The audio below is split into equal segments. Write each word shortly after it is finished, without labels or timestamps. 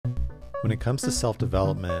When it comes to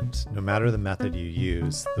self-development, no matter the method you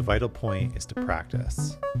use, the vital point is to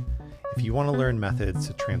practice. If you want to learn methods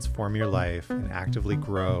to transform your life and actively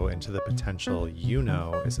grow into the potential you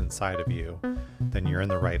know is inside of you, then you're in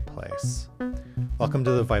the right place. Welcome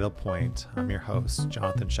to The Vital Point. I'm your host,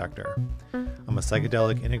 Jonathan Schechter. I'm a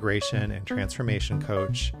psychedelic integration and transformation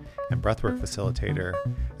coach and breathwork facilitator,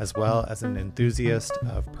 as well as an enthusiast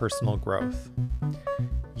of personal growth.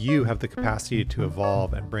 You have the capacity to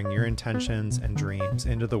evolve and bring your intentions and dreams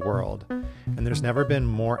into the world, and there's never been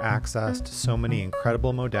more access to so many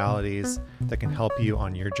incredible modalities that can help you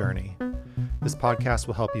on your journey. This podcast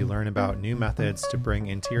will help you learn about new methods to bring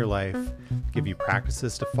into your life, give you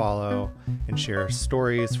practices to follow, and share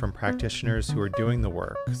stories from practitioners who are doing the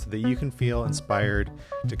work so that you can feel inspired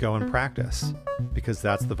to go and practice, because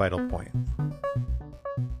that's the vital point.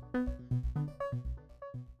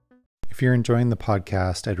 If you're enjoying the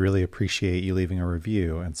podcast, I'd really appreciate you leaving a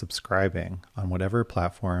review and subscribing on whatever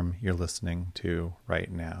platform you're listening to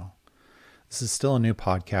right now. This is still a new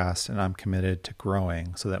podcast, and I'm committed to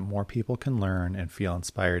growing so that more people can learn and feel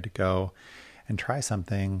inspired to go and try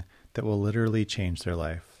something that will literally change their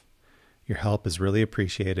life. Your help is really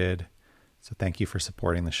appreciated, so thank you for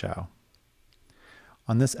supporting the show.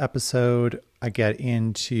 On this episode, I get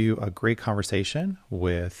into a great conversation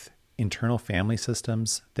with internal family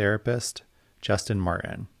systems therapist Justin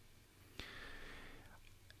Martin.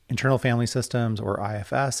 Internal family systems, or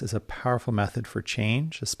IFS, is a powerful method for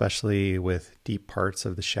change, especially with deep parts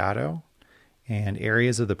of the shadow and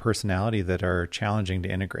areas of the personality that are challenging to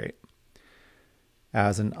integrate.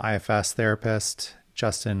 As an IFS therapist,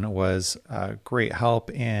 Justin was a great help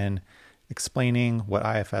in explaining what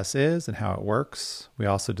IFS is and how it works. We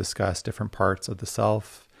also discussed different parts of the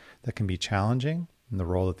self that can be challenging and the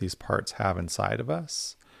role that these parts have inside of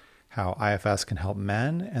us, how IFS can help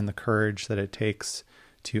men and the courage that it takes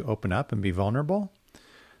to open up and be vulnerable,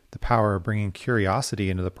 the power of bringing curiosity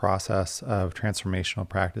into the process of transformational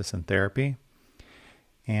practice and therapy,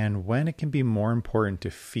 and when it can be more important to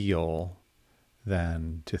feel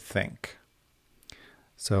than to think.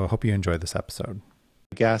 So I hope you enjoyed this episode.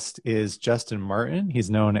 My guest is Justin Martin. He's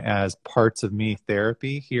known as Parts of Me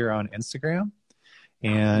Therapy here on Instagram.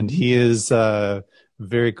 And he is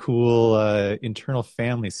very cool internal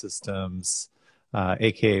family systems,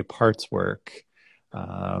 aka parts work.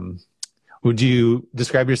 Would you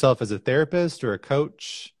describe yourself as a therapist or a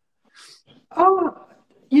coach? Oh,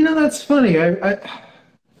 that's funny.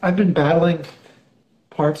 I've been battling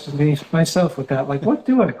parts of me myself with that. Like, what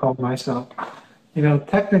do I call myself?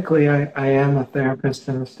 Technically, I am a therapist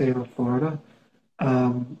in the state of Florida.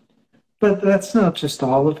 But that's not just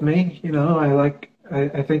all of me.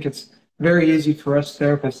 I think it's very easy for us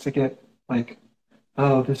therapists to get like,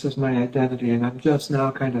 oh, this is my identity. And I'm just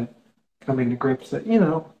now kind of coming to grips that,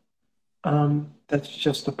 that's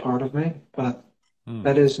just a part of me. But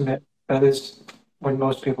that is when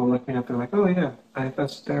most people look me up, they're like, oh yeah,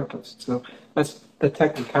 IFS therapist. So that's the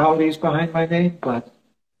technicalities behind my name. But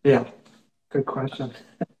yeah, good question.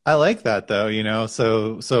 I like that though,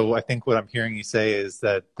 so I think what I'm hearing you say is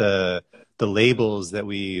that the labels that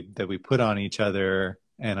we put on each other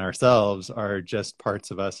and ourselves are just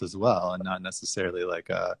parts of us as well, and not necessarily like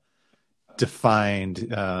a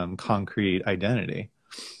defined concrete identity.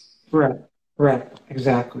 Right,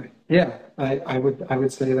 exactly. Yeah, I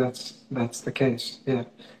would say that's the case. Yeah,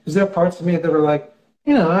 because there are parts of me that are like,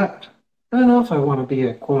 I don't know if I want to be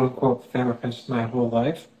a quote unquote therapist my whole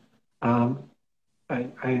life. I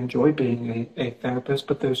enjoy being a therapist,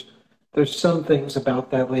 but there's some things about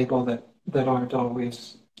that label that aren't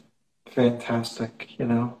always fantastic,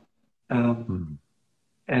 and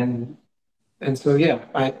so yeah,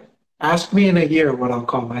 I ask me in a year what I'll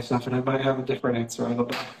call myself, and I might have a different answer. I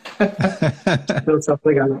don't know. Still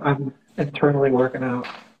something I'm internally working out.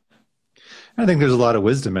 I think there's a lot of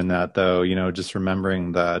wisdom in that, though. Just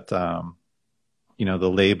remembering that the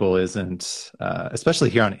label isn't, especially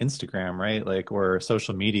here on Instagram, right? Like, or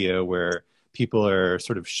social media, where people are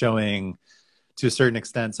sort of showing, to a certain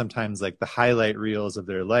extent, sometimes like the highlight reels of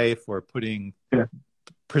their life, or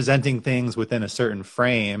presenting things within a certain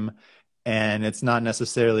frame, and it's not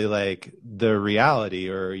necessarily like the reality,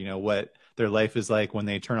 or what their life is like when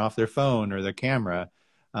they turn off their phone or their camera.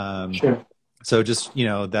 So just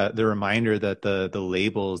that the reminder that the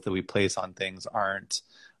labels that we place on things aren't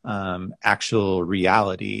actual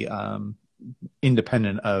reality,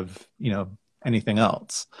 independent of anything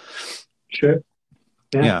else. Sure.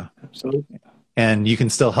 Yeah, absolutely. And you can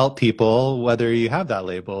still help people whether you have that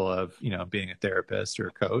label of being a therapist or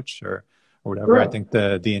a coach or whatever. Right. I think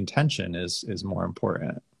the intention is more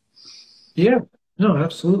important. Yeah, no,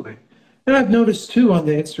 absolutely. And I've noticed too on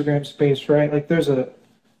the Instagram space, right? Like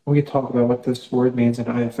we could talk about what this word means in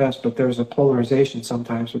IFS, but there's a polarization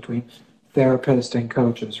sometimes between therapists and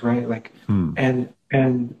coaches, right? Like, Hmm.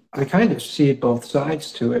 and I kind of see both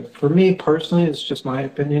sides to it. For me personally, it's just my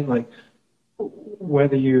opinion. Like,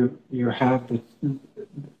 whether you have the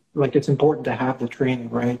like, it's important to have the training,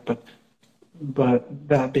 right? But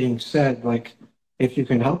that being said, like, if you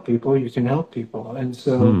can help people, you can help people, and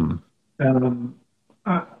so Hmm. um,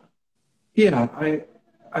 I, yeah,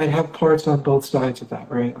 I have parts on both sides of that,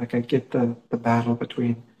 right? Like, I get the battle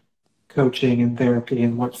between coaching and therapy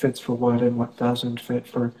and what fits for what and what doesn't fit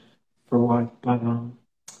for what. But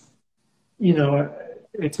you know,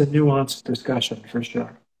 it's a nuanced discussion for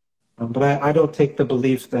sure. But I don't take the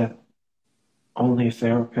belief that only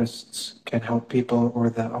therapists can help people or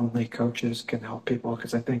that only coaches can help people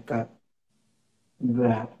because I think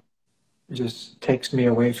that just takes me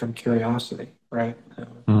away from curiosity, right?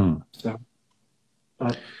 Hmm. So,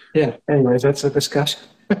 but yeah. Anyways, that's a discussion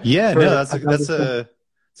Yeah, no, for that's a another that's time. a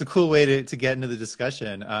it's a cool way to get into the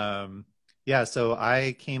discussion. Yeah, so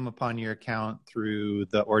I came upon your account through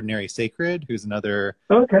the Ordinary Sacred, who's another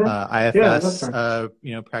Okay. Yeah, that's IFS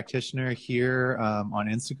right. practitioner here on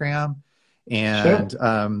Instagram, Sure. and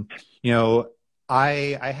you know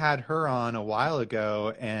I had her on a while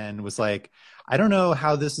ago and was like, I don't know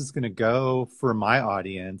how this is going to go for my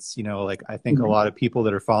audience. Like I think a Mhm. lot of people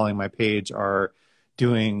that are following my page are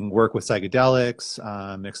doing work with psychedelics,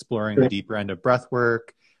 exploring the Sure. deeper end of breath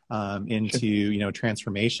work, Sure. into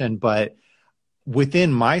transformation. But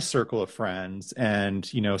within my circle of friends and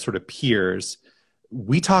sort of peers,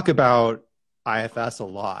 we talk about IFS a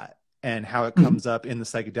lot and how it Mhm. comes up in the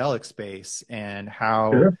psychedelic space and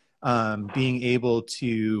how Sure. being able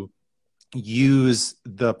to use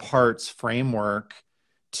the parts framework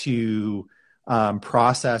to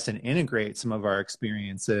process and integrate some of our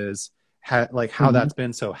experiences, like how Mhm. that's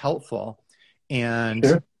been so helpful. And,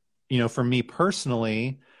 Sure. for me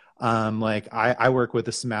personally, like I work with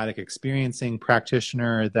a somatic experiencing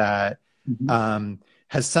practitioner that Mhm. um,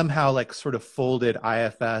 has somehow like sort of folded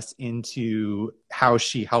IFS into how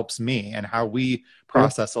she helps me and how we Sure.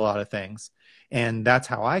 process a lot of things. And that's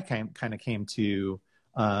how I kind of came to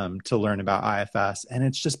learn about IFS. And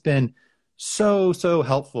it's just been so, so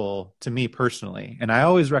helpful to me personally. And I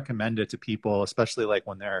always recommend it to people, especially like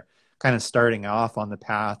when they're kind of starting off on the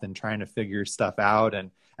path and trying to figure stuff out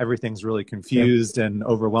and everything's really Yeah. confused and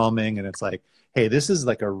overwhelming. And it's like, hey, this is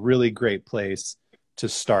like a really great place to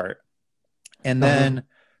start. And Uh-huh. then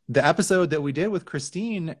the episode that we did with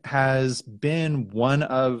Christine has been one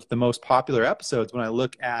of the most popular episodes when I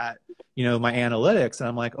look at, my analytics and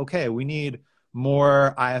I'm like, okay, we need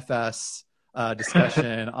more IFS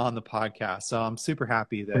discussion on the podcast. So I'm super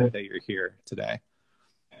happy Yeah. that you're here today.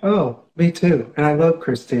 Oh, me too. And I love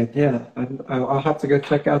Christine. Yeah, I'll have to go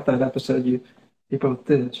check out that episode you both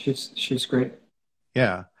did. She's great.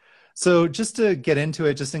 Yeah. So just to get into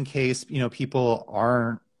it, just in case, people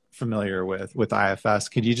aren't familiar with IFS,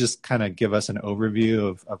 could you just kind of give us an overview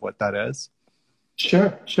of what that is?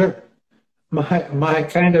 Sure, sure. My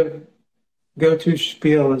kind of go-to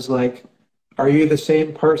spiel is like, are you the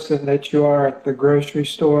same person that you are at the grocery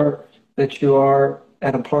store that you are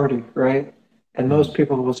at a party, right? And Hmm. most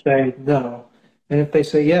people will say no. And if they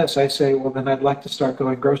say yes, I say, well, then I'd like to start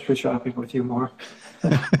going grocery shopping with you more.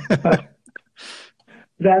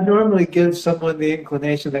 That normally gives someone the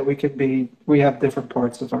inclination that we have different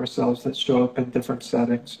parts of ourselves that show up in different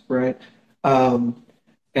settings, right? Um,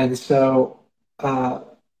 and so uh,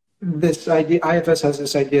 this idea, IFS has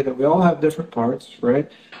this idea that we all have different parts,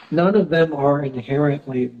 right? None of them are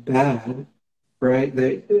inherently bad, right?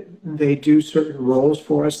 They do certain roles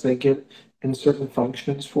for us. They get in certain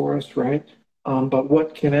functions for us, right? But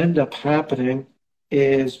what can end up happening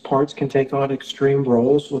is parts can take on extreme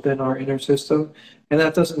roles within our inner system, and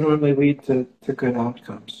that doesn't normally lead to good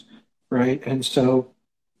outcomes, right? And so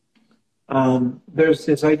there's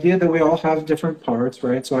this idea that we all have different parts,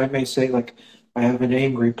 right? So I may say, like, I have an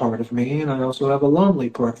angry part of me, and I also have a lonely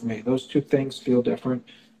part of me. Those two things feel different,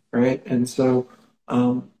 right? And so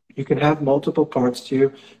you can have multiple parts to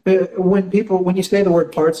you. When you say the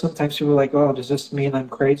word parts, sometimes people are like, oh, does this mean I'm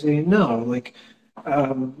crazy? No, like,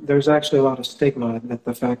 there's actually a lot of stigma that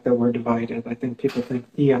the fact that we're divided. I think people think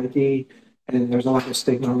DID, and there's a lot of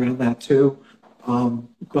stigma around that too.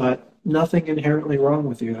 But nothing inherently wrong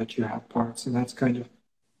with you that you have parts, and that's kind of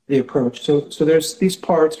the approach. So there's these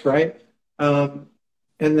parts, right? Um,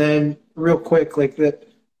 and then real quick, like that,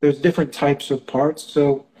 there's different types of parts.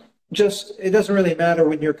 So just it doesn't really matter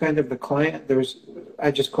when you're kind of the client. I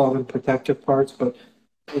just call them protective parts, but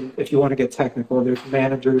if you want to get technical, there's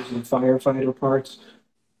managers and firefighter parts.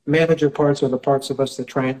 manager parts are the parts of us that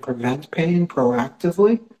try and prevent pain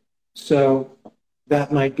proactively. So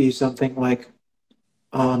that might be something like,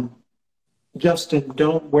 um, Justin,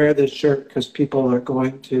 don't wear this shirt because people are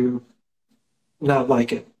going to not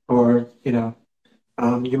like it, or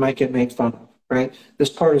you might get made fun of, right? This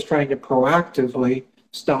part is trying to proactively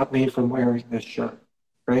stop me from wearing this shirt,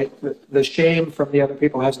 right? The shame from the other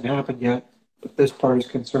people hasn't happened yet, but this part is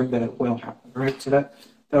concerned that it will happen, right? So that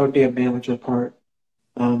would be a manager part.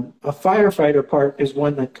 A firefighter part is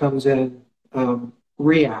one that comes in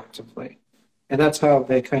reactively. And that's how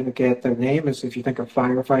they kind of get their name, is if you think of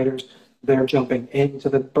firefighters, they're jumping into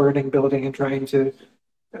the burning building and trying to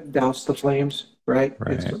douse the flames, right?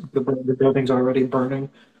 It's Right. the building's already burning.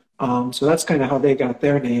 So that's kind of how they got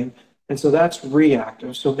their name. And so that's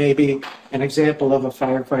reactive. So maybe an example of a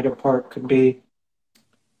firefighter part could be,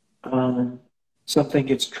 um, something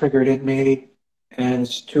gets triggered in me and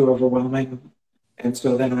it's too overwhelming. And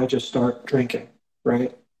so then I just start drinking,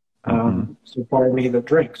 right? Hmm. So part of me that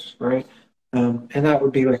drinks, right? And that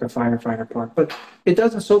would be like a firefighter part. But it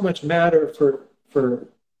doesn't so much matter for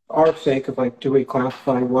our sake of like, do we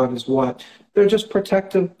classify what as what? They're just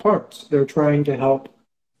protective parts. They're trying to help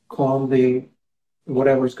calm the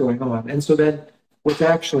whatever's going on. And so then what's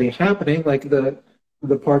actually happening, like the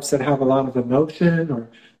parts that have a lot of emotion or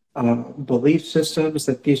belief systems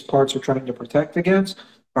that these parts are trying to protect against,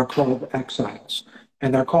 are called exiles.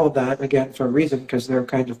 And they're called that again for a reason, because they're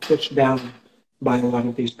kind of pushed down by a lot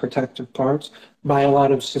of these protective parts, by a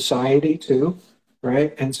lot of society too,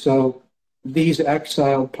 right? And so these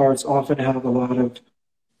exiled parts often have a lot of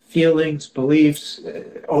feelings, beliefs,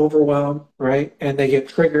 overwhelm, right? And they get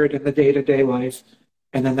triggered in the day-to-day life,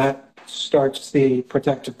 and then that starts the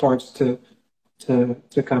protective parts to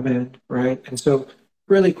come in, right? And so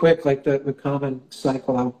really quick, like the common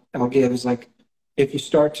cycle I'll give is like, if you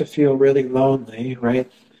start to feel really lonely,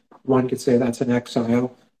 right? One could say that's an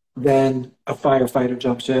exile. Then a firefighter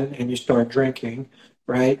jumps in and you start drinking,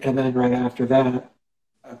 right? And then right after that,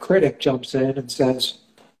 a critic jumps in and says,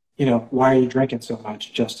 why are you drinking so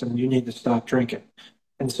much, Justin? You need to stop drinking.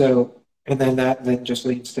 And so, and then that then just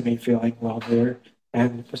leads to me feeling lonelier,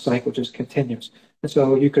 and the cycle just continues. And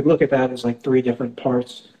so you could look at that as like three different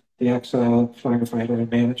parts: the exile, firefighter,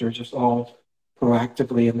 and manager, just all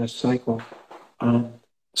proactively in this cycle. Um,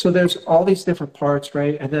 so there's all these different parts,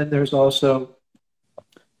 right? And then there's also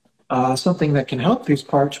something that can help these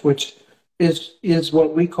parts, which is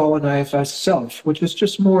what we call an IFS self, which is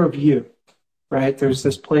just more of you, right? There's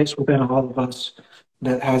this place within all of us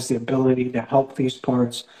that has the ability to help these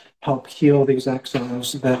parts, help heal these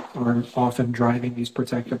exiles that are often driving these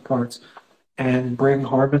protective parts, and bring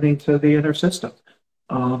harmony to the inner system.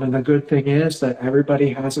 And the good thing is that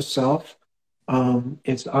everybody has a self.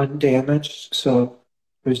 It's undamaged, so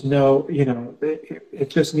there's no, it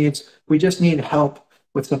just needs, we just need help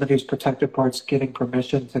with some of these protective parts getting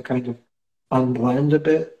permission to kind of unblend a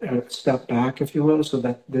bit, step back, if you will, so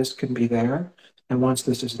that this can be there. And once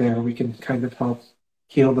this is there, we can kind of help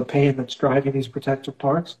heal the pain that's driving these protective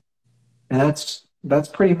parts. And that's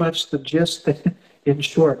pretty much the gist. In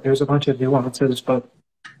short, there's a bunch of nuances, but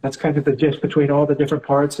that's kind of the gist between all the different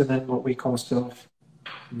parts and then what we call self.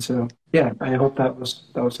 And so, yeah, I hope that was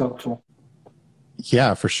helpful.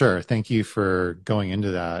 Yeah, for sure. Thank you for going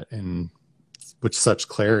into that and with such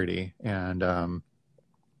clarity. And I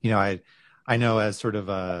know as sort of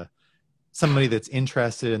a somebody that's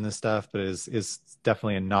interested in this stuff, but is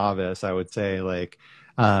definitely a novice, I would say, like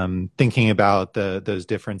thinking about those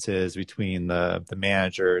differences between the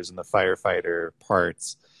managers and the firefighter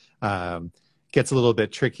parts gets a little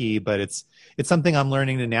bit tricky, but it's something I'm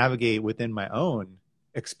learning to navigate within my own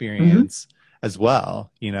Mm-hmm. experience as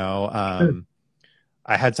well. Sure.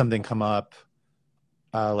 I had something come up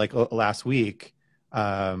last week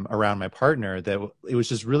around my partner that it was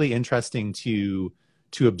just really interesting to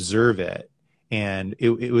observe it, and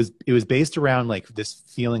it was based around like this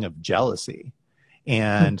feeling of jealousy.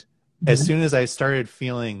 And as Mhm. soon as I started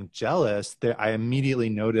feeling jealous, I immediately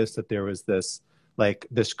noticed that there was this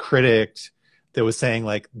critic that was saying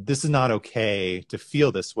like, this is not okay to feel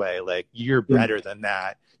this way, like you're Yeah. better than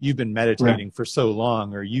that, you've been Right. meditating for so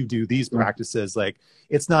long, or you do these Right. practices, like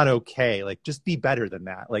it's not okay, like just be better than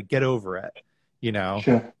that, like get over it, you know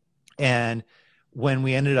Sure. and when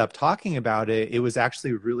we ended up talking about it, it was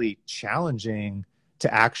actually really challenging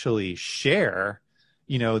to actually share,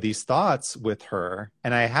 these thoughts with her.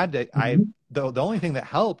 And I had to, Mhm. the only thing that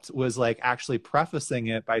helped was like actually prefacing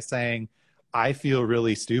it by saying, I feel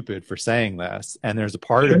really stupid for saying this. And there's a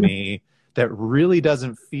part of Sure. me that really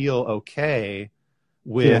doesn't feel okay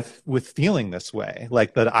Yeah. with feeling this way,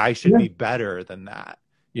 like that I should Yeah. be better than that,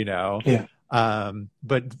 you know? Yeah.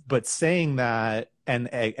 But saying that and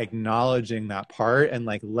acknowledging that part and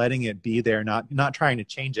like letting it be there, not trying to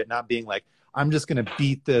change it, not being like, I'm just going to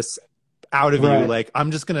beat this out of you. Right. Like,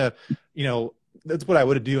 I'm just going to, you know, that's what I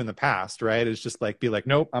would do in the past, right? It's just like, be like,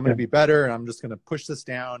 nope, I'm going Yeah. to be better. And I'm just going to push this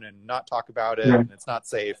down and not talk about it. Right. And it's not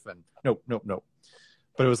safe. And nope, nope, nope.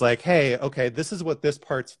 But it was like, hey, okay, this is what this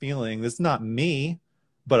part's feeling. This is not me,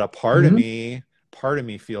 but a Hmm. part of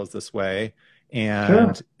me feels this way.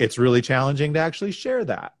 And Sure. it's really challenging to actually share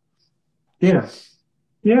that. Yeah.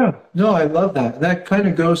 Yeah. No, I love that. That kind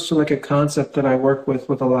of goes to like a concept that I work with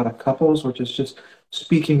a lot of couples, which is just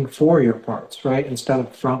speaking for your parts, right? Instead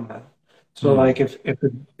of from them. So Hmm. like if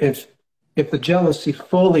if the jealousy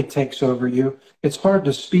fully takes over you, it's hard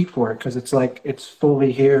to speak for it because it's like it's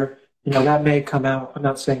fully here. You know, that may come out, I'm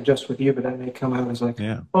not saying just with you, but that may come out as like,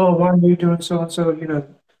 Yeah. oh, why are you doing so and so, you know,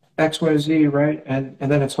 XYZ, right? And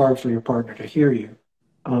then it's hard for your partner to hear you.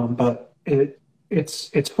 But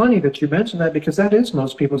it's funny that you mentioned that because that is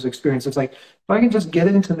most people's experience. It's like if I can just get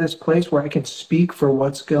into this place where I can speak for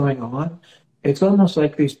what's going on, it's almost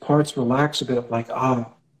like these parts relax a bit, like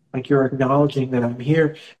like you're acknowledging that I'm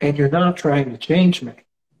here and you're not trying to change me.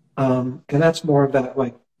 And that's more of that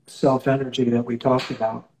like self energy that we talked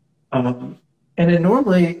about. Um, and it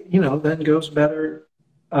normally, you know, then goes better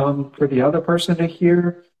for the other person to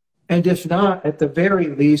hear. And if not, at the very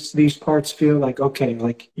least, these parts feel like, okay,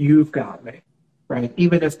 like you've got me, right?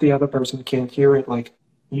 Even if the other person can't hear it, like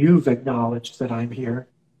you've acknowledged that I'm here.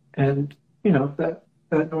 And, you know, that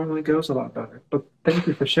normally goes a lot better. But thank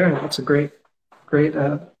you for sharing. That's a great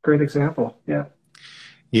example. Yeah.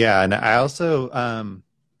 Yeah. And I also,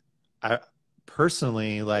 I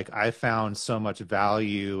personally, like, I found so much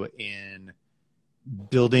value in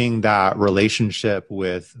building that relationship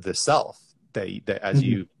with the self that as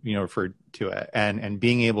Mhm. you know, referred to it, and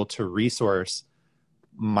being able to resource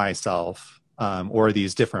myself, or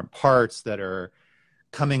these different parts that are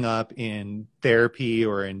coming up in therapy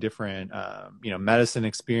or in different, you know, medicine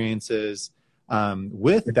experiences,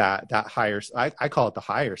 with that higher, I call it the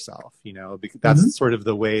higher self, you know, because Mhm. that's sort of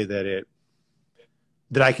the way that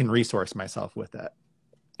I can resource myself with it.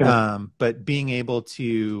 Yeah. But being able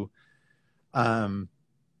to, um,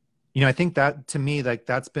 you know, I think that to me, like,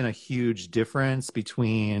 that's been a huge difference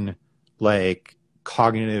between like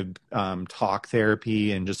cognitive, talk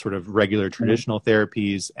therapy and just sort of regular traditional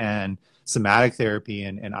therapies and somatic therapy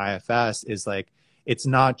and IFS is like, it's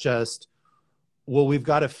not just, well, we've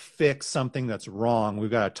got to fix something that's wrong.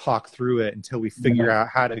 We've got to talk through it until we figure Yeah. out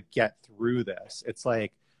how to get through this. It's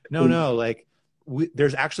like, no, no, like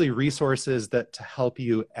there's actually resources that to help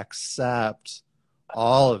you accept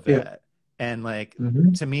all of Yeah. it. And like,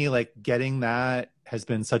 Hmm. to me, like getting that has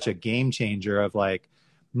been such a game changer of like,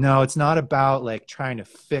 no, it's not about like trying to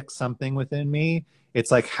fix something within me. It's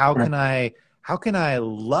like, Right. how can I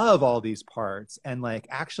love all these parts and like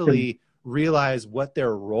actually realize what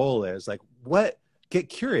their role is? Like what, get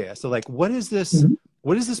curious. So like, Mhm.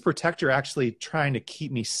 what is this protector actually trying to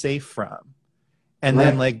keep me safe from? And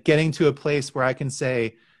then Right. like getting to a place where I can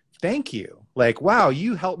say, thank you. Like, wow,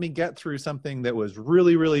 you helped me get through something that was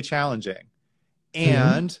really, really challenging. Hmm.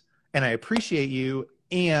 And I appreciate you.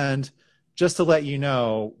 And just to let you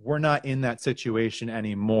know, we're not in that situation Yeah.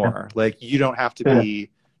 anymore. Like you don't have to Yeah.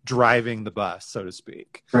 be driving the bus, so to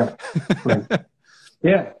speak. Right. Right.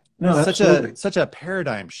 Yeah. No, absolutely. Such a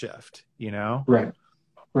paradigm shift, you know? Right.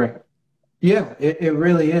 Right. Yeah, it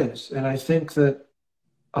really is. And I think that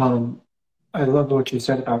um I love what you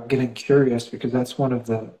said about getting curious because that's one of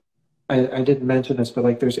the I didn't mention this, but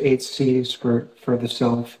like there's 8 C's for the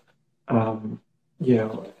self. Um, you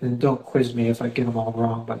know, and don't quiz me if I get them all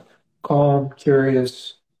wrong, but calm,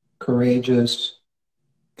 curious, courageous,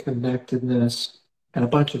 connectedness, and a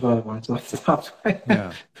bunch of other ones off the top of my head.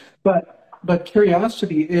 Yeah. But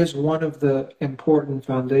curiosity is one of the important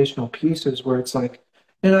foundational pieces where it's like,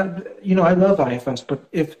 and you know, I love IFS, but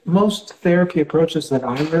if most therapy approaches that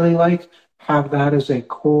I really like have that as a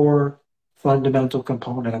core fundamental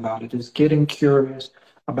component about it, is getting curious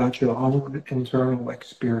about your own internal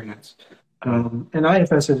experience. And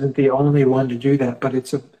IFS isn't the only one to do that, but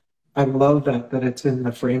I love that it's in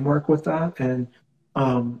the framework with that. And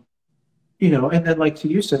um, you know, and then like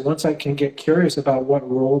you said, once I can get curious about what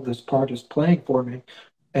role this part is playing for me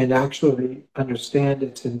and actually understand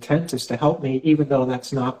its intent is to help me, even though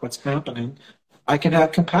that's not what's happening, I can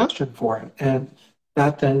have compassion for it. And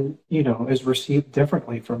that then, you know, is received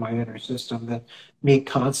differently from my inner system than me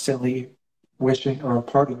constantly wishing, or a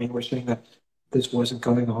part of me wishing that this wasn't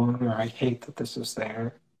going on, or I hate that this is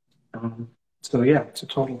there. Um, so yeah, it's a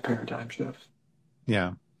total paradigm shift.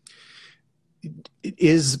 Yeah.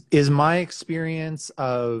 Is my experience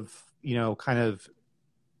of kind of,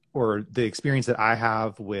 or the experience that I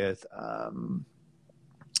have with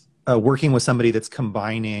working with somebody that's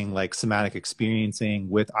combining like somatic experiencing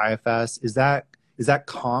with IFS, is that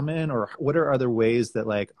common, or what are other ways that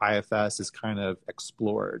like IFS is kind of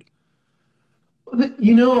explored?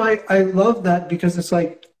 I love that because it's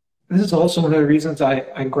like, this is also one of the reasons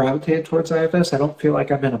I gravitated towards IFS. I don't feel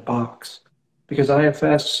like I'm in a box because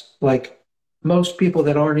IFS, like most people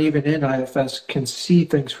that aren't even in IFS, can see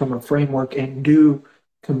things from a framework and do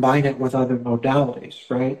combine it with other modalities,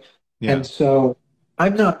 right? Yeah. And so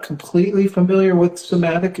I'm not completely familiar with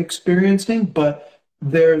somatic experiencing, but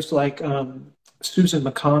there's like Susan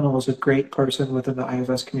McConnell is a great person within the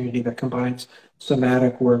IFS community that combines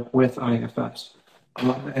somatic work with IFS.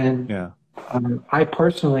 And Yeah. I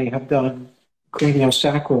personally have done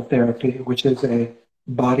craniosacral therapy, which is a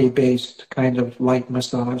body-based kind of light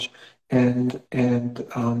massage, and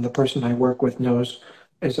the person I work with knows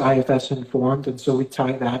is IFS informed, and so we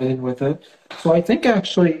tie that in with it. So I think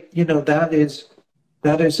actually, that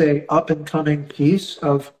is a up and coming piece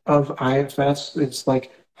of IFS. It's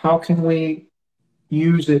like how can we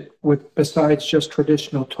use it with besides just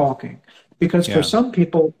traditional talking? Because for Yeah. some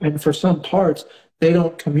people and for some parts, they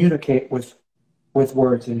don't communicate with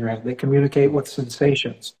words in your head. They communicate with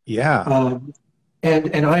sensations. Yeah. Um, and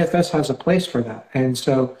IFS has a place for that. And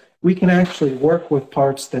so we can actually work with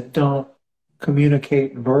parts that don't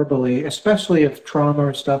communicate verbally, especially if trauma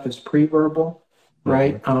or stuff is pre-verbal, Hmm.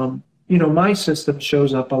 right? My system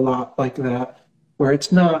shows up a lot like that, where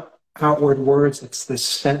it's not outward words, it's the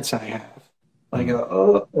sense I have. Like,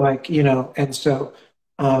 Hmm. and so,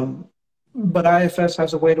 um, but IFS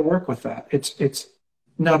has a way to work with that. It's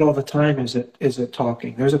not all the time is it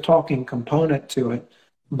talking. There's a talking component to it,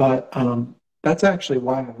 but that's actually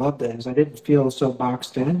why I loved it, is I didn't feel so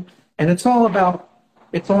boxed in. And it's all about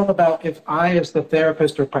if I, as the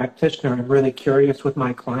therapist or practitioner, am really curious with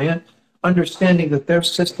my client, understanding that their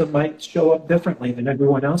system might show up differently than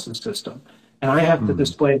everyone else's system. And I have to Hmm.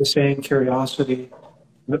 display the same curiosity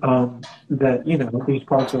that, these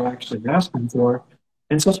parts are actually asking for.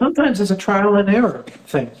 And so sometimes it's a trial and error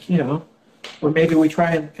thing, or maybe we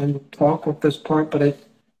try and talk with this part, but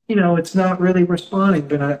it's not really responding.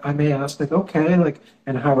 But I may ask, like, okay, like,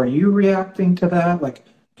 and how are you reacting to that? Like,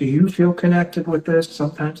 do you feel connected with this?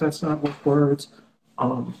 Sometimes that's not with words.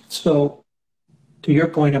 So to your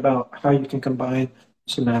point about how you can combine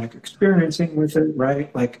somatic experiencing with it,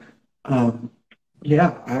 right? Like, um,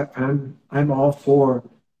 yeah, I'm all for,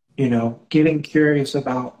 getting curious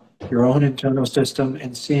about your own internal system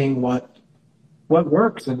and seeing what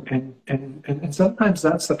works, and sometimes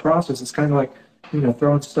that's the process. It's kind of like,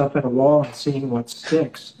 throwing stuff at a wall and seeing what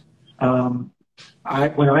sticks. Um,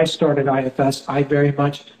 when I started IFS, I very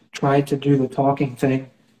much tried to do the talking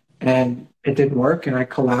thing, and it didn't work. And I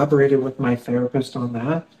collaborated with my therapist on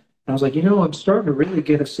that. And I was like, I'm starting to really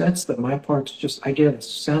get a sense that my parts I get a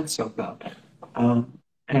sense of them.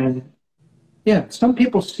 And yeah, some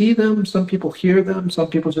people see them, some people hear them, some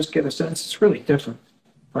people just get a sense. It's really different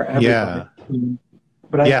for everybody. Yeah.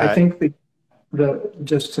 But I Yeah. think the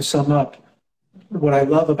just to sum up, what I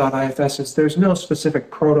love about IFS is there's no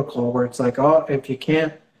specific protocol where it's like, oh, if you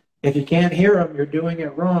can't hear them, you're doing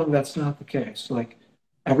it wrong. That's not the case. Like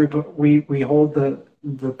everybody, we hold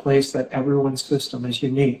the place that everyone's system is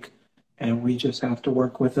unique, and we just have to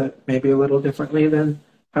work with it maybe a little differently than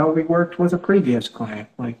how we worked with a previous client.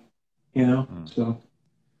 Like, Hmm. so.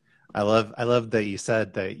 I love that you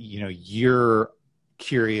said that, you're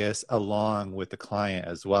curious along with the client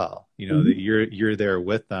as well. That Mhm. you're there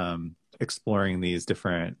with them exploring these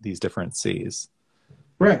different C's.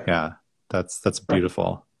 Right, Yeah. That's right,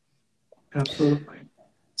 beautiful. absolutely.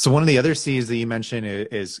 So one of the other C's that you mentioned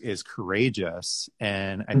is courageous,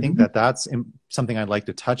 and I think Mhm. that that's something I'd like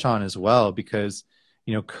to touch on as well, because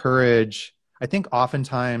courage. I think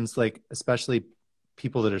oftentimes, like especially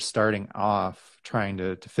people that are starting off trying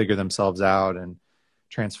to figure themselves out and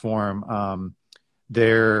transform,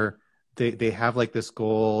 they're they have like this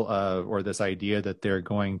goal of, or this idea that they're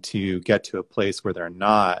going to get to a place where they're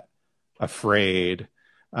not afraid,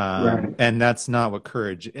 Right, and that's not what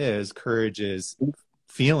courage is. Courage is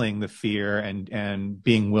feeling the fear and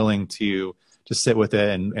being willing to sit with it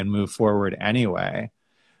and move forward anyway.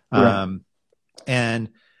 right. Um, and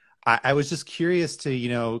I was just curious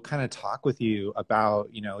to, kind of talk with you about,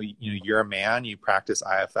 you're a man, you practice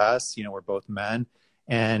IFS, we're both men,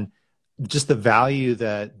 and just the value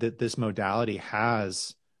that this modality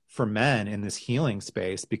has for men in this healing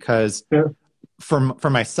space. Because Yeah, for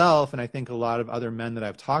myself, and I think a lot of other men that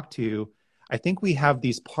I've talked to, I think we have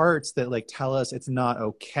these parts that like tell us it's not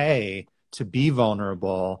okay to be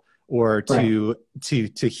vulnerable, or Right.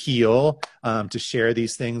 to heal, to share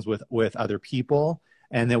these things with other people.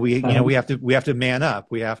 And that Uh-huh. we have to man up.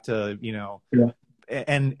 We have to, Yeah.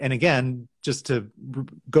 and again, just to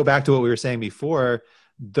go back to what we were saying before,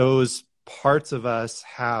 those parts of us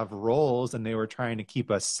have roles, and they were trying to keep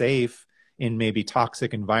us safe in maybe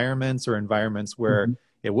toxic environments, or environments where Hmm.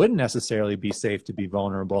 it wouldn't necessarily be safe to be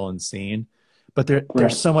vulnerable and seen. But there's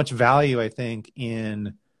Right. so much value, I think,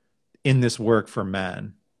 in this work for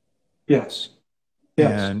men. Yes.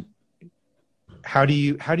 Yes. And how do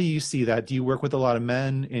you see that? Do you work with a lot of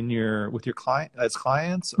men in your with your client as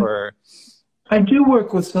clients, or? I do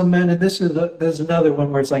work with some men, and there's another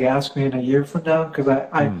one where it's like, ask me in a year from now, because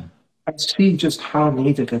Hmm. I see just how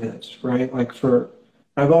needed it is, right?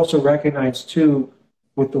 I've also recognized too,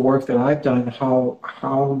 with the work that I've done,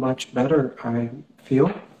 how much better I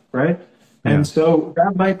feel, right? And Yeah. so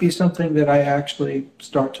that might be something that I actually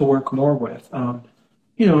start to work more with.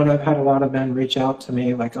 And I've had a lot of men reach out to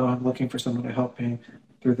me like, oh, I'm looking for someone to help me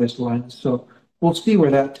through this lens. So we'll see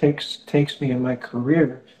where that takes me in my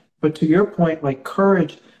career. But to your point, like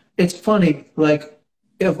courage, it's funny, like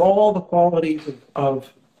of all the qualities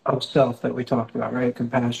of self that we talked about, right?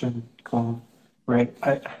 Compassion, calm, right?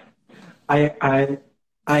 I I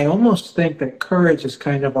I almost think that courage is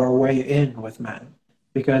kind of our way in with men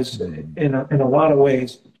because Hmm. in a lot of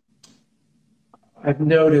ways I've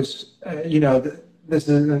noticed, this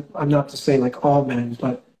is, I'm not to say like all men,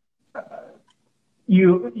 but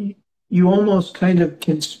you you almost kind of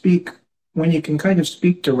can speak when you can kind of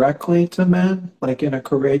speak directly to men, like in a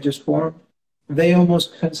courageous form. They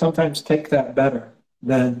almost can sometimes take that better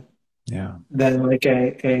than Yeah. like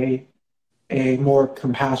a more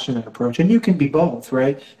compassionate approach. And you can be both,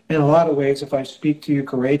 right? In a lot of ways, if I speak to you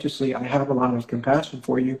courageously, I have a lot of compassion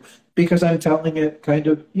for you because I'm telling it kind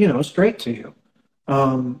of, straight to you,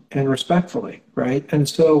 and respectfully, right? And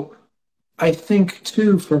so I think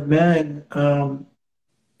too, for men,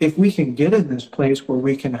 if we can get in this place where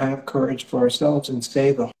we can have courage for ourselves and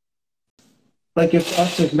say like if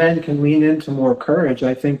us as men can lean into more courage,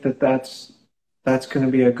 I think that that's going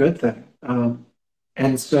to be a good thing.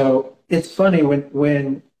 And so it's funny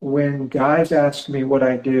when guys ask me what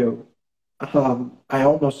I do, I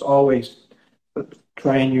almost always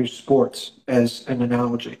try and use sports as an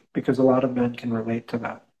analogy because a lot of men can relate to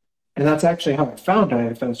that. And that's actually how I found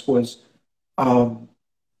IFS was um,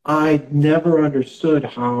 I never understood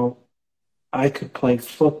how I could play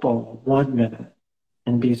football 1 minute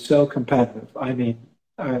and be so competitive. I mean,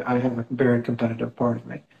 I have a very competitive part of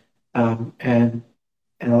me, and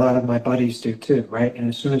a lot of my buddies do too, right? And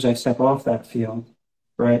as soon as I step off that field,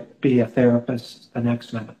 right, be a therapist the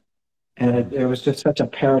next minute, and it was just such a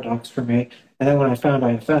paradox for me. And then when I found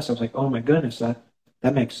IFS, I was like, oh my goodness,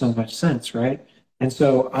 that makes so much sense, right? And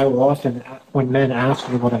so I will often, when men ask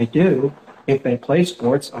me what I do, if they play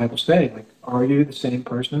sports, I will say, like, are you the same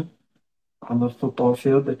person on the football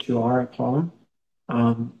field that you are at home?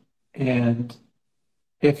 Um, and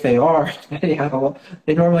if they are, they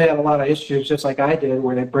normally have a lot of issues, just like I did,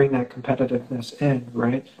 where they bring that competitiveness in,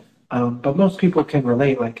 right? But most people can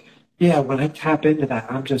relate, like, yeah, when I tap into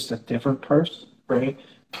that, I'm just a different person, right?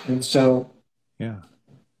 And so Yeah.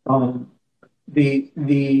 um, the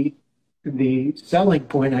the selling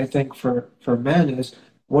point, I think, for men is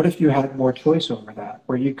what if you had more choice over that,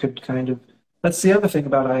 where you could kind of. That's the other thing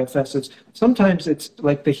about IFS is sometimes it's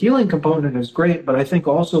like the healing component is great, but I think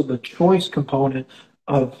also the choice component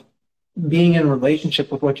of being in a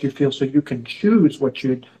relationship with what you feel so you can choose what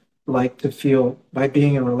you'd like to feel by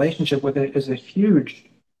being in a relationship with it is a huge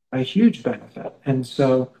benefit. And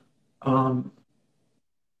so um,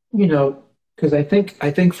 you know, because I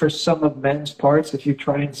think for some of men's parts, if you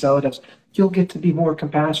try and sell it as you'll get to be more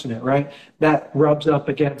compassionate, right? That rubs up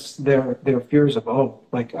against their fears of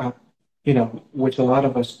like which a lot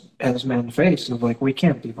of us as men face of like we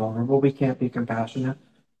can't be vulnerable, we can't be compassionate.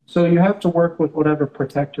 So you have to work with whatever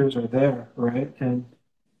protectors are there, right?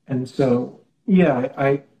 And so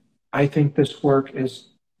yeah, I think this work is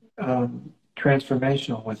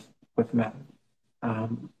transformational with men.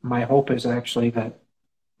 My hope is actually that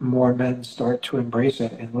more men start to embrace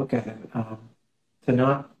it and look at it,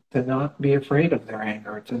 to not be afraid of their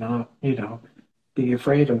anger, to not be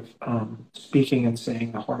afraid of speaking and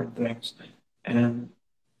saying the hard things. And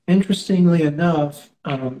interestingly enough,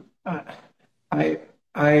 I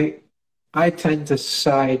I I tend to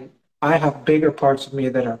side. I have bigger parts of me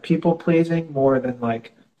that are people pleasing more than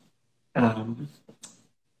um,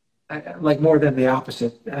 like more than the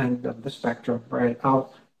opposite end of the spectrum, right?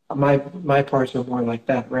 My parts are more like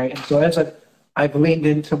that, right? And so as I've leaned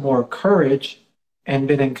into more courage and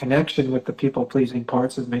been in connection with the people pleasing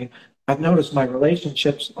parts of me, I've noticed my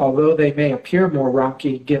relationships, although they may appear more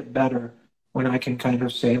rocky, get better when I can kind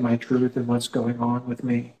of say my truth and what's going on with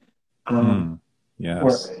me. Um, Hmm.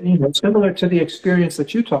 or, Yes. similar to the experience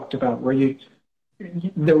that you talked about, where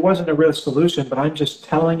there wasn't a real solution, but I'm just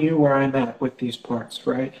telling you where I'm at with these parts,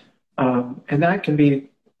 right? And that can be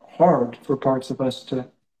hard for parts of us to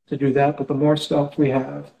do that. But the more stuff we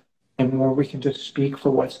have and more we can just speak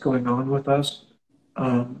for what's going on with us,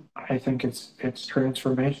 I think it's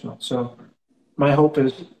transformational. So my hope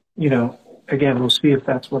is, again, we'll see if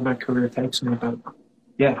that's where my career takes me. But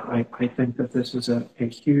yeah, I think that this is a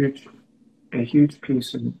huge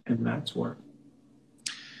piece in Matt's work.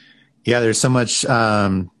 Yeah, there's so much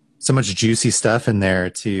juicy stuff in there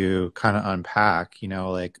to kind of unpack,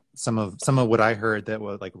 like some of what I heard that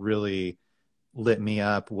was like really lit me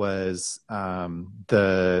up was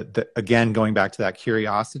the again going back to that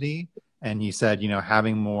curiosity, and you said,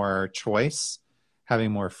 having more choice,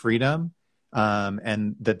 having more freedom,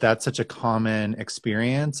 and that's such a common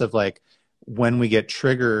experience of like when we get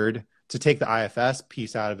triggered, to take the IFS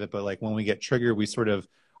piece out of it, but like when we get triggered, we sort of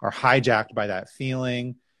are hijacked by that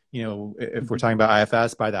feeling. If we're talking about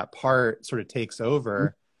IFS, by that part sort of takes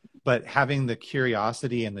over. But having the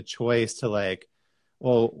curiosity and the choice to like,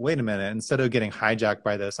 well, wait a minute, instead of getting hijacked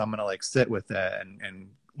by this, I'm going to like sit with it and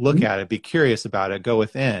look at it, be curious about it, go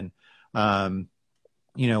within. Um,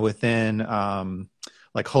 within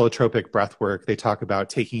like holotropic breath work, they talk about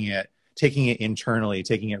taking it internally,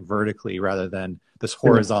 taking it vertically rather than this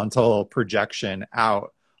horizontal projection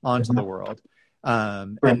out onto the world.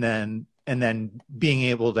 Right. And then being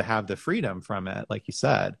able to have the freedom from it, like you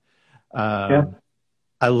said. Yeah.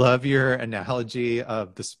 I love your analogy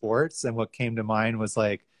of the sports, and what came to mind was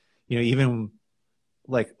like, even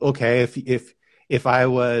like, okay, if I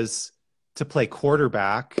was to play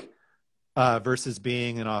quarterback versus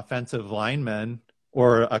being an offensive lineman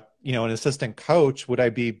or an assistant coach, would I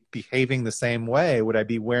be behaving the same way? Would I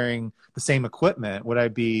be wearing the same equipment? Would I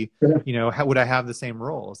be, Yeah. how would I have the same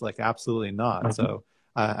roles? Like, absolutely not. So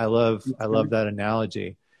I love that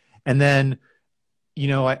analogy. And then,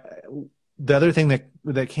 the other thing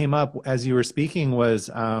that came up as you were speaking was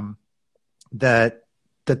that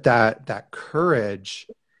that courage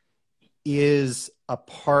is a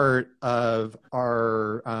part of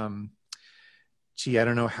our I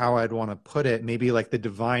don't know how I'd want to put it, maybe like the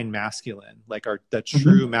divine masculine, like the Mhm.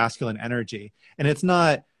 true masculine energy. And that's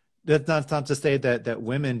not to say that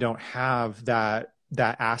women don't have that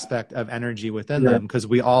aspect of energy within Yeah. them, because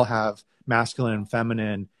we all have masculine and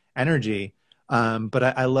feminine energy. But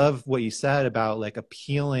I love what you said about like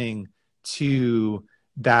appealing to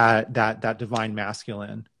that divine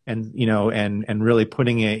masculine, and and really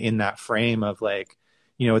putting it in that frame of like,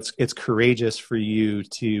 it's courageous for you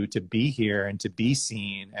to be here and to be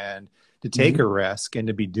seen and to take Mhm. a risk and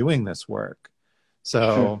to be doing this work. Sure.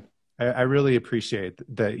 So I really appreciate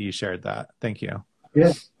that you shared that. Thank you.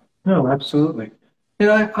 Yeah. No, absolutely.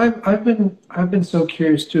 I've been so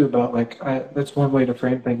curious too about like that's one way to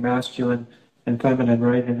frame things, masculine and feminine,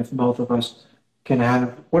 right? And if both of us can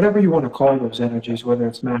have whatever you want to call those energies, whether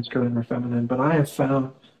it's masculine or feminine, but I have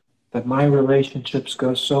found that my relationships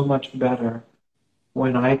go so much better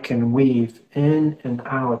when I can weave in and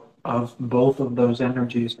out of both of those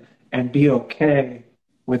energies and be okay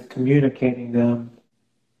with communicating them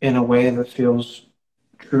in a way that feels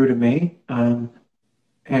true to me. And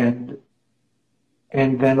and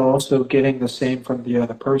then also getting the same from the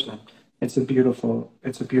other person. It's a beautiful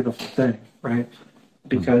thing, right? Hmm.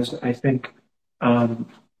 Because I think um,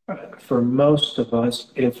 for most of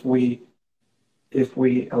us, if we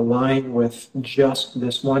align with just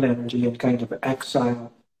this one energy and kind of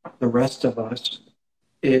exile the rest of us,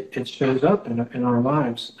 it shows up in our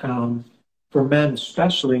lives. For men,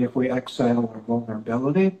 especially if we exile our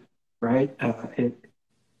vulnerability, right? I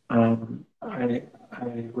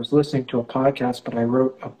was listening to a podcast, but I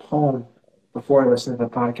wrote a poem before I listened to the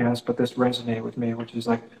podcast, but this resonated with me, which is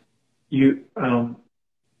like you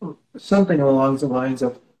something along the lines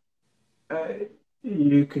of uh,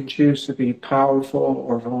 you can choose to be powerful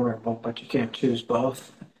or vulnerable, but you can't choose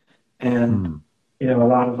both. And Hmm. a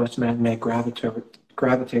lot of us men may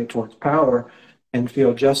gravitate towards power and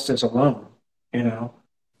feel just as alone. You know,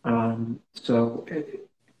 so it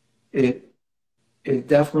it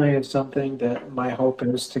definitely is something that my hope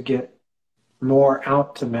is to get more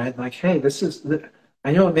out to men. Like, hey,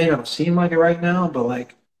 I know it may not seem like it right now, but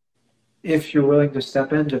like, if you're willing to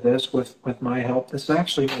step into this with my help, this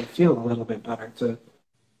actually may feel a little bit better to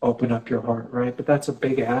open up your heart, right? But that's a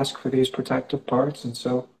big ask for these protective parts, and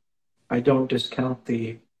so I don't discount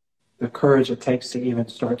the courage it takes to even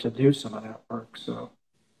start to do some of that work. So,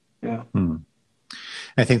 yeah. Hmm.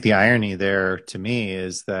 I think the irony there to me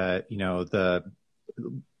is that,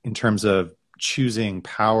 in terms of choosing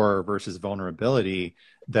power versus vulnerability,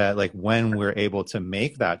 that like when we're able to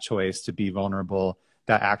make that choice to be vulnerable,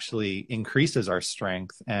 that actually increases our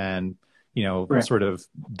strength and, Right. sort of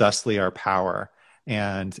thusly our power.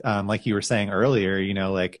 And like you were saying earlier,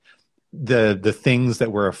 like the things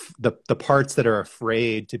that the parts that are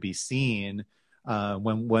afraid to be seen,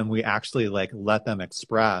 when we actually like let them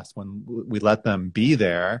express, when we let them be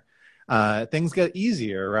there, things get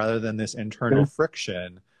easier rather than this internal Yeah.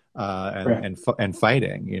 friction, Right. and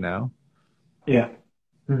fighting, Yeah.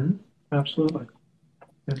 Hmm. Absolutely.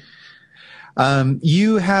 Yeah.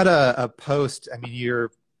 You had a post. I mean,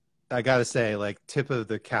 I gotta say, like, tip of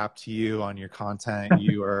the cap to you on your content.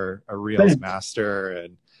 You are a reels Thanks. master,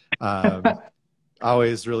 and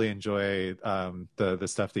always really enjoy the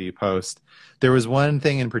stuff that you post. There was one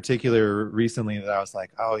thing in particular recently that I was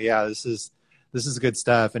like, oh yeah, this is good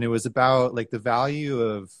stuff, and it was about like the value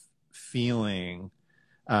of feeling,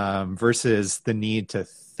 versus the need to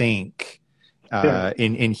think, Yeah.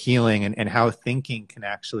 in healing, and how thinking can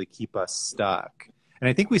actually keep us stuck. And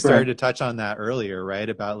I think we started Right. to touch on that earlier, right?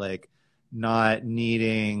 About like not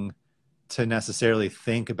needing to necessarily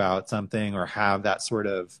think about something or have that sort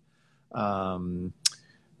of um,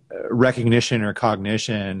 recognition or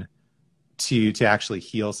cognition to actually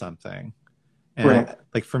heal something. And Right.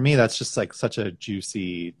 like for me, that's just like such a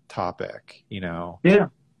juicy topic, Yeah.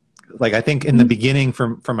 like I think in the Mhm. beginning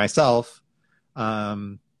for myself,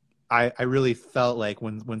 um, I really felt like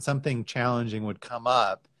when something challenging would come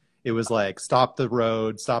up, it was like, stop the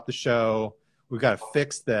road, stop the show. We've got to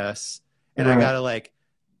fix this. And I got Right. to like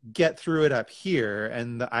get through it up here.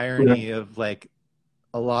 And the Yeah. irony of like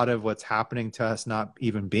a lot of what's happening to us not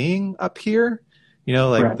even being up here,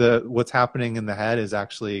 like Right. the what's happening in the head is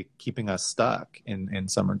actually keeping us stuck in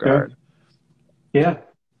some Sure. regard. Yeah.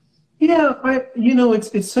 Yeah.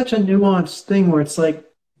 It's such a nuanced thing where it's like,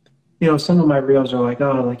 some of my reels are like,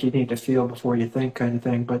 oh, like you need to feel before you think kind of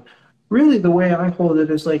thing. But really the way I hold it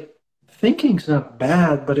is like thinking's not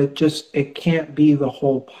bad, but it can't be the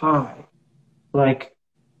whole pie. Like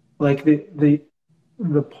like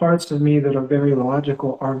the parts of me that are very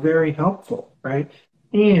logical are very helpful, right?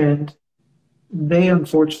 And they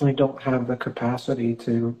unfortunately don't have the capacity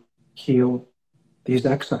to heal these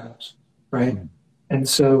exiles, right? Mm. And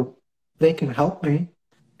so they can help me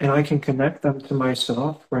and I can connect them to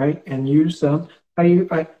myself, right? And use them.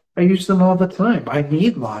 I use them all the time. I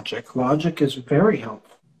need logic. Logic is very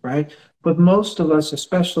helpful, right? But most of us,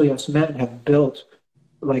 especially us men, have built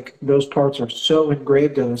like those parts are so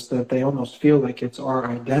engraved in us that they almost feel like it's our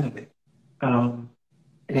identity. Um,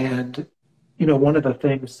 and, one of the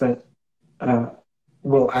things that uh,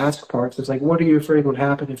 we'll ask parts is like, what are you afraid would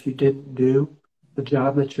happen if you didn't do the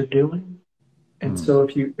job that you're doing? And Mm. so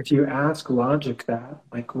if you ask logic that,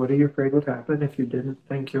 like, what are you afraid would happen if you didn't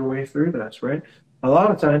think your way through this, right? A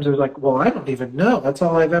lot of times there's like, well, I don't even know. That's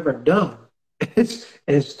all I've ever done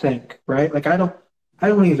is think, right? Like I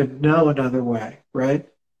don't even know another way, right?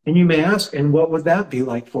 And you may ask, and what would that be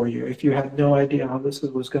like for you if you had no idea how this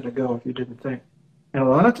was going to go if you didn't think? And a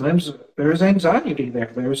lot of times there's anxiety there.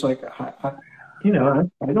 There's like, I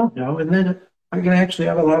don't know. And then I can actually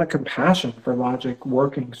have a lot of compassion for logic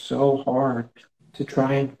working so hard to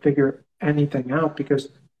try and figure anything out because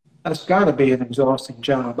that's got to be an exhausting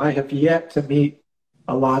job. I have yet to meet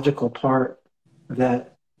a logical part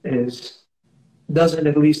that is doesn't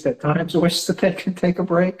at least at times wish that they can take a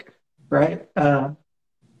break, right?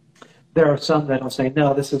 There are some that'll say,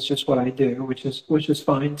 no, this is just what I do, which is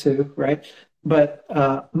fine too, right? But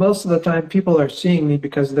most of the time, people are seeing me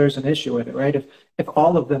because there's an issue with it, right? If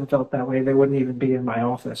all of them felt that way, they wouldn't even be in my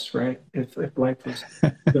office, right? If life was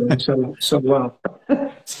doing so well.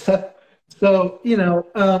 so,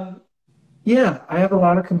 yeah, I have a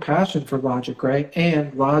lot of compassion for logic, right?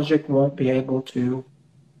 And logic won't be able to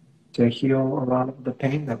heal a lot of the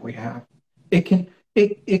pain that we have. It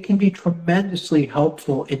can be tremendously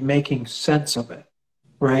helpful in making sense of it,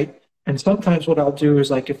 right? And sometimes what I'll do is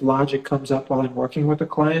like if logic comes up while I'm working with a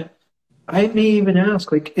client, I may even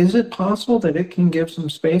ask, like, is it possible that it can give some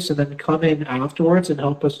space and then come in afterwards and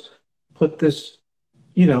help us put this,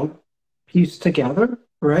 you know, piece together,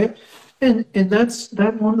 right? And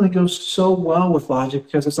that normally goes so well with logic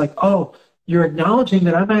because it's like, oh, you're acknowledging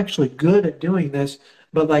that I'm actually good at doing this,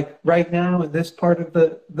 but like right now in this part of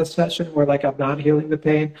the session where like I'm not healing the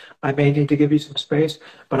pain, I may need to give you some space,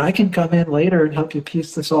 but I can come in later and help you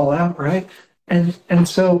piece this all out, right? And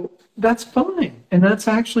so that's fine. And that's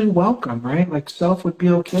actually welcome, right? Like self would be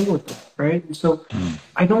okay with that, right? And so Mm.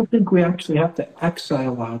 I don't think we actually have to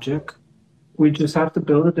exile logic. we just have to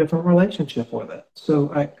build a different relationship with it. So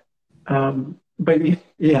but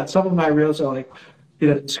yeah, some of my reels are like,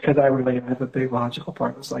 it's because I relate. I have a big logical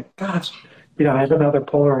part. It's like, gosh, I have another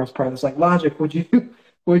polarized part. It's like, logic, would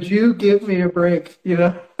you give me a break?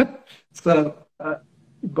 So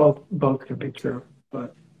both can be true,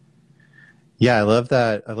 but Yeah, I love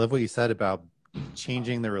that. I love what you said about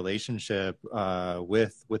changing the relationship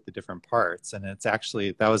with the different parts, and it's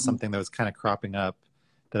actually that was something that was kind of cropping up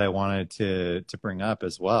that I wanted to bring up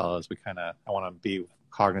as well as I want to be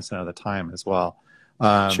cognizant of the time as well.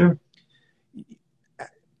 Um, sure.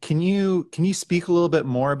 can you speak a little bit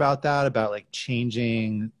more about that, about like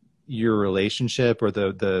changing your relationship or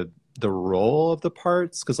the role of the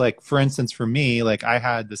parts? Because like for instance, for me, like I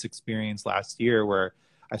had this experience last year where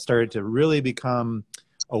I started to really become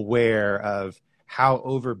aware of how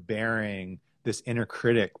overbearing this inner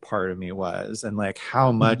critic part of me was, and like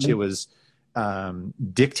how much it Mhm. was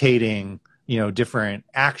dictating, different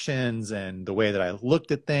actions and the way that I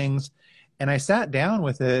looked at things. And I sat down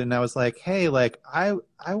with it and I was like, hey, like I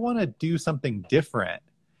want to do something different.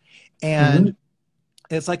 And Mhm.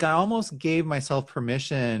 it's like I almost gave myself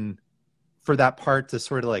permission for that part to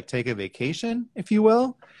sort of like take a vacation, if you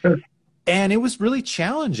will. Sure. And it was really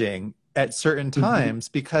challenging at certain Mhm. times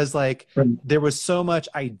because like Right. there was so much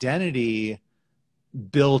identity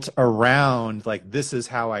built around like this is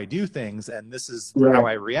how I do things and this is how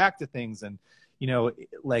Right. I react to things. And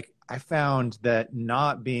like I found that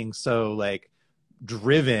not being so like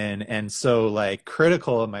driven and so like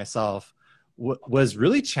critical of myself was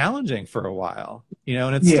really challenging for a while,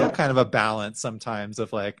 and it's still Yeah. kind of a balance sometimes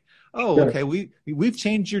of like, oh, Sure. okay, we've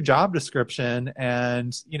changed your job description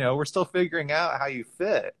and we're still figuring out how you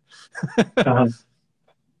fit. Uh-huh.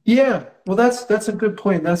 Yeah. Well, that's a good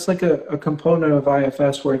point. That's like a component of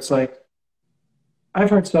IFS where it's like I've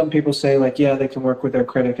heard some people say like, yeah, they can work with their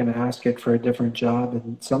critic and ask it for a different job,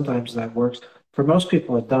 and sometimes that works. For most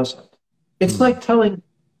people, it doesn't. It's Hmm. like telling,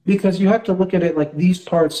 because you have to look at it like these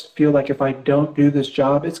parts feel like if I don't do this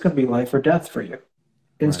job, it's going to be life or death for you.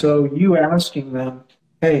 And Right. so you asking them,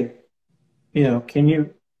 hey, can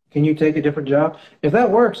you take a different job? If that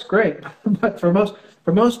works, great. But for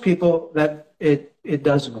most people, that it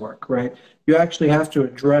doesn't work, right? You actually have to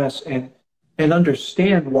address and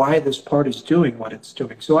understand why this part is doing what it's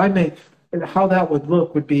doing. So how that would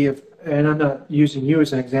look would be if, and I'm not using you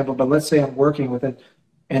as an example, but let's say I'm working with an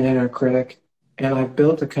inner critic and I've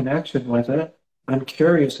built a connection with it. I'm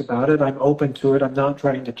curious about it. I'm open to it. I'm not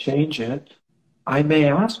trying to change it. I may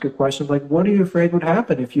ask a question like, what are you afraid would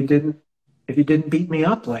happen if you didn't beat me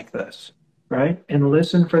up like this, right? And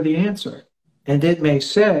listen for the answer. And it may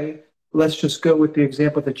say, let's just go with the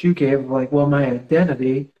example that you gave of like, well, my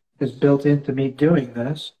identity is built into me doing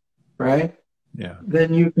this, right? Yeah.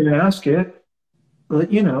 Then you can ask it,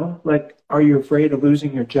 like, are you afraid of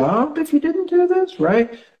losing your job if you didn't do this,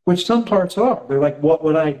 right? Which some parts are. They're like, what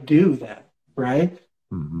would I do then, right?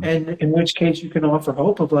 Hmm. And in which case you can offer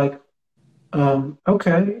hope of like,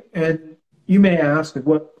 okay. And you may ask, like,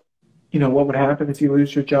 what would happen if you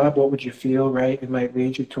lose your job? What would you feel, right? It might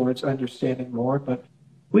lead you towards understanding more, but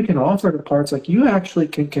we can offer the parts like you actually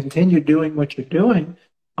can continue doing what you're doing.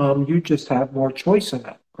 You just have more choice in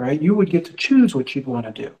it, right? You would get to choose what you'd want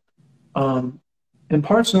to do. Um, and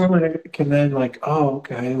parts normally can then like, oh,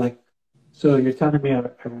 okay, like, so you're telling me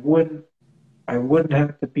I wouldn't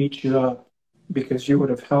have to beat you up because you would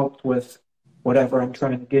have helped with whatever I'm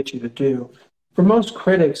trying to get you to do. For most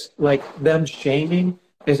critics, like them shaming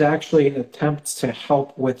is actually an attempt to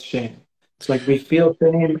help with shame. It's like we feel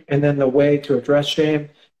shame, and then the way to address shame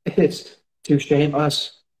is to shame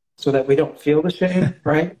us so that we don't feel the shame,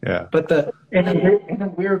 right? Yeah. But in a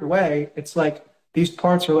weird way, it's like these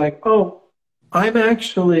parts are like, oh,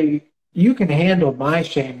 you can handle my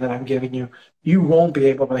shame that I'm giving you. You won't be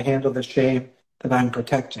able to handle the shame that I'm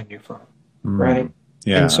protecting you from, right? Mm.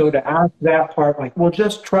 And Yeah. so to ask that part, like, well,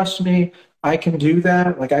 just trust me, I can do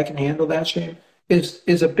that, like I can handle that shame,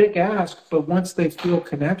 is a big ask. But once they feel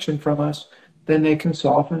connection from us, then they can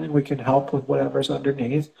soften and we can help with whatever's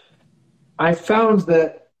underneath. I found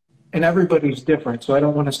that, and everybody's different, so I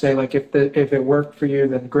don't want to say like if it worked for you,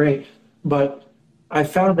 then great. But I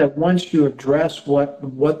found that once you address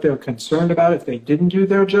what they're concerned about, if they didn't do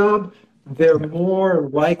their job, they're Yeah. more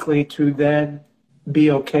likely to then be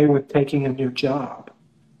okay with taking a new job.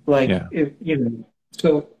 Like Yeah. if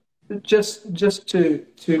so just to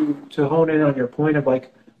hone in on your point of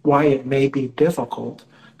like why it may be difficult,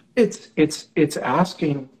 it's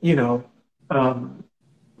asking, um,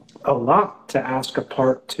 a lot to ask a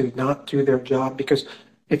part to not do their job because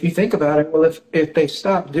if you think about it, well, if they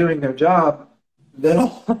stop doing their job, then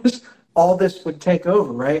all this would take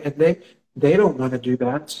over, right? And they don't want to do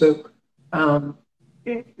that. So um,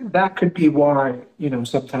 that could be why,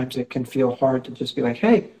 sometimes it can feel hard to just be like,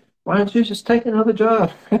 hey, why don't you just take another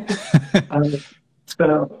job? um,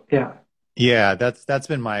 so yeah, Yeah, that's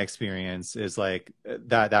been my experience is like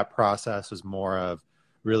that process was more of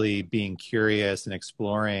really being curious and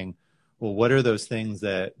exploring, well, what are those things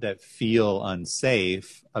that feel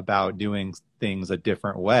unsafe about doing things a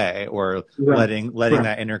different way, or right, letting right,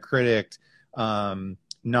 that inner critic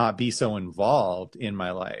not be so involved in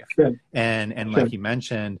my life. sure, And sure, like you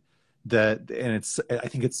mentioned, and I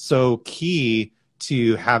think it's so key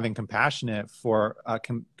to having compassion for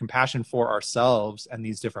ourselves and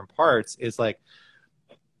these different parts is like,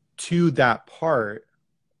 to that part,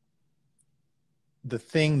 the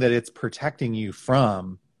thing that it's protecting you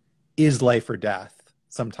from is life or death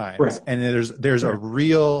sometimes, right, and there's a right,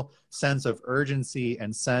 real sense of urgency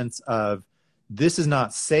and sense of this is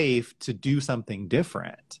not safe to do something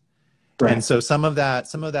different. And right. so some of that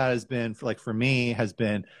has been like for me has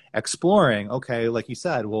been exploring, okay, like you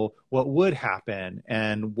said, well, what would happen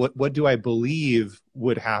and what do I believe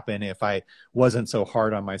would happen if I wasn't so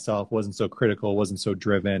hard on myself, wasn't so critical, wasn't so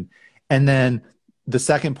driven. And then the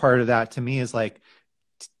second part of that to me is like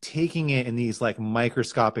taking it in these like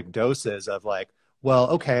microscopic doses of like,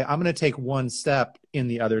 well, okay, I'm going to take one step in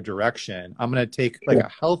the other direction. I'm going to take like Sure.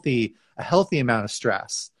 a healthy amount of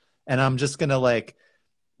stress, and I'm just going to like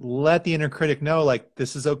let the inner critic know like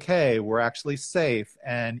this is okay, we're actually safe,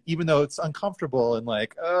 and even though it's uncomfortable and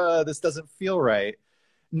like this doesn't feel right,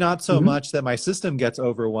 not so Hmm. much that my system gets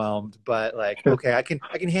overwhelmed, but like Sure. okay, I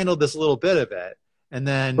can handle this little bit of it, and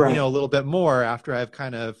then Right, a little bit more after I've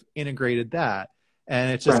kind of integrated that,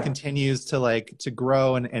 and it just right. continues to like to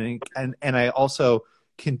grow, and I also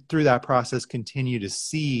can through that process continue to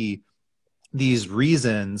see these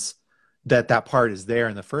reasons that part is there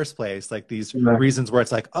in the first place, like these Right. reasons where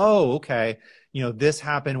it's like, oh, okay, this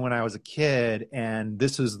happened when I was a kid and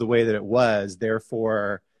this is the way that it was,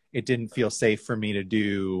 therefore it didn't feel safe for me to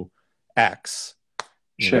do X,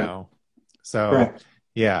 you Sure. know so Right.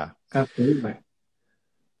 yeah. Absolutely.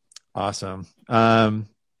 Awesome.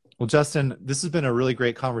 Well, Justin, this has been a really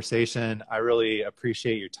great conversation. I really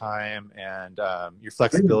appreciate your time and your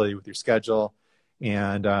flexibility with your schedule.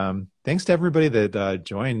 And thanks to everybody that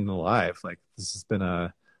joined the live. Like this has been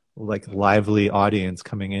a like lively audience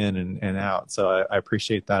coming in and out. So I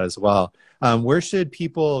appreciate that as well. Where should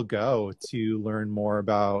people go to learn more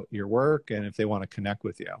about your work and if they want to connect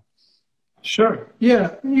with you? Sure.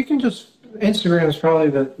 Yeah, you can just Instagram is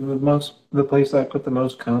probably the place I put the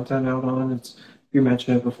most content out on. It's you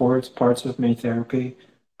mentioned it before, it's Parts of Me Therapy.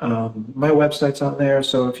 My website's on there,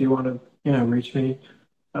 so if you want to, reach me,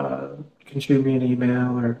 you can shoot me an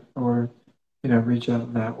email or reach out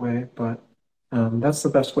in that way. But that's the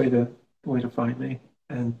best way to find me.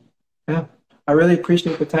 And yeah, I really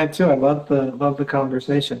appreciate the time too. I love the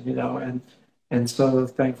conversation, and so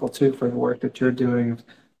thankful too for the work that you're doing,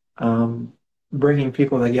 um, bringing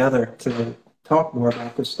people together to talk more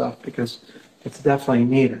about this stuff because it's definitely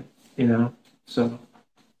needed, you know. So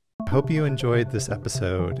I hope you enjoyed this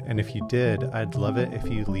episode, and if you did, I'd love it if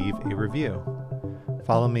you leave a review.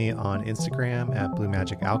 Follow me on Instagram at Blue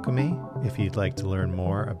Magic Alchemy if you'd like to learn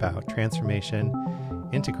more about transformation,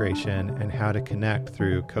 integration, and how to connect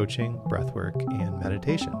through coaching, breathwork, and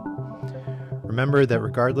meditation. Remember that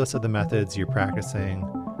regardless of the methods you're practicing,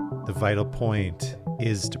 the vital point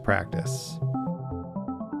is to practice.